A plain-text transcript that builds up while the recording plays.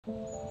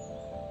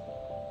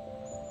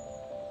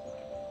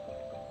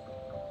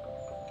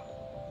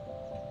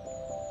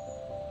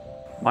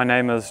My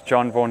name is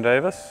John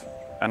Vaughan-Davies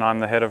and I'm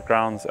the head of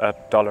grounds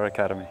at Dollar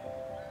Academy.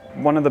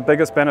 One of the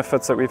biggest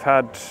benefits that we've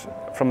had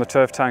from the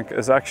turf tank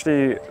is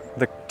actually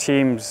the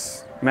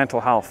team's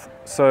mental health.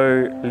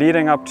 So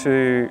leading up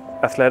to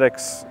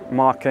athletics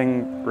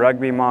marking,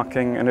 rugby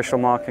marking, initial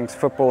markings,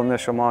 football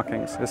initial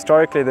markings,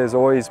 historically there's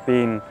always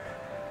been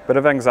a bit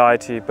of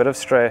anxiety, a bit of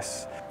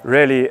stress,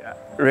 really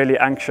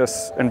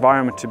anxious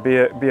environment to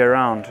be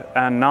around.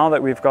 And now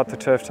that we've got the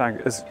turf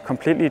tank, it's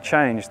completely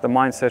changed the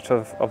mindset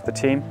of the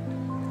team.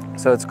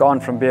 So it's gone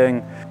from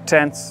being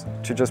tense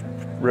to just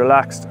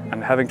relaxed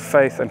and having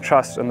faith and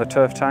trust in the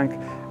turf tank,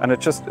 and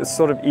it's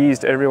sort of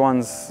eased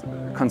everyone's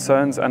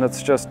concerns, and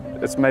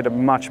it's made a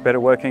much better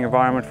working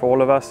environment for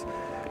all of us.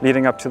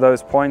 Leading up to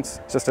those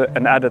points, just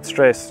an added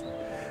stress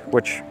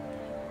which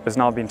has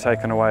now been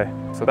taken away.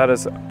 So that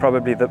is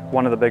probably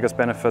one of the biggest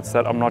benefits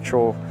that I'm not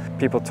sure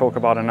people talk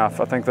about enough.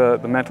 I think the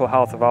mental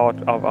health of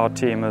our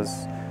team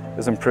is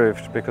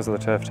improved because of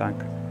the turf tank.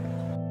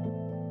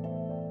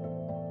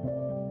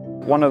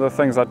 One of the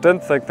things I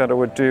didn't think that it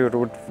would do, it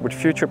would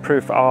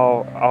future-proof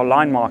our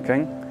line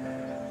marking,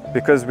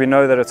 because we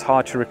know that it's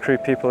hard to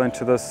recruit people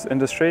into this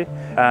industry,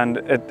 and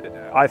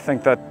I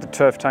think that the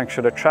turf tank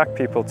should attract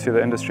people to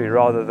the industry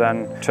rather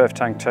than turf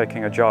tank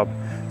taking a job.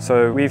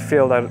 So we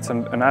feel that it's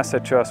an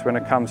asset to us when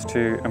it comes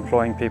to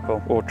employing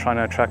people or trying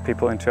to attract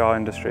people into our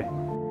industry.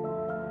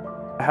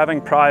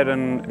 Having pride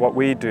in what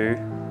we do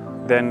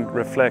then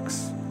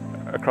reflects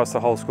across the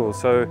whole school.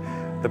 So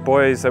the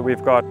boys that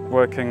we've got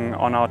working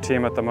on our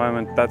team at the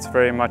moment, that's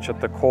very much at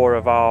the core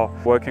of our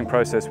working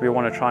process. We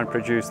want to try and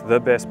produce the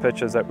best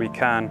pitches that we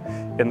can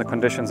in the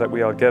conditions that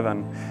we are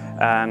given.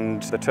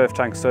 And the turf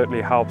tank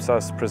certainly helps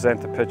us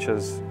present the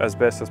pitches as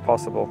best as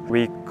possible.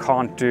 We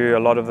can't do a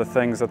lot of the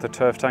things that the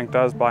turf tank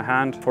does by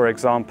hand. For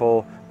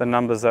example, the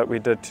numbers that we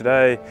did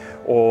today,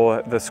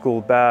 or the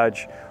school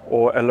badge,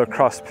 or a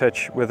lacrosse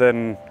pitch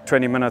within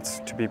 20 minutes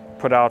to be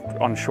put out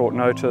on short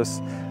notice,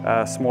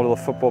 small little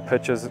football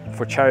pitches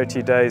for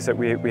charity days that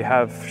we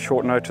have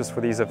short notice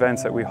for these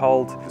events that we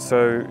hold.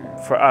 So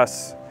for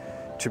us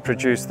to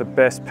produce the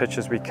best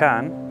pitches we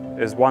can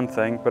is one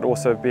thing, but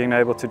also being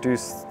able to do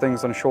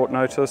things on short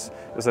notice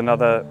is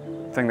another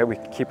thing that we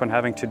keep on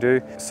having to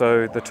do.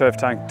 So the turf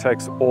tank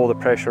takes all the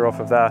pressure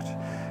off of that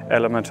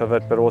element of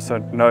it, but also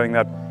knowing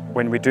that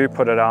when we do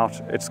put it out,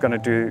 it's going to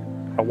do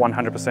a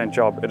 100%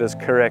 job. It is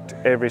correct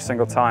every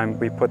single time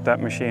we put that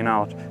machine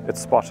out.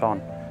 It's spot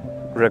on.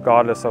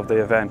 Regardless of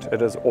the event,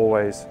 it is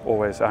always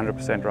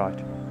 100% right.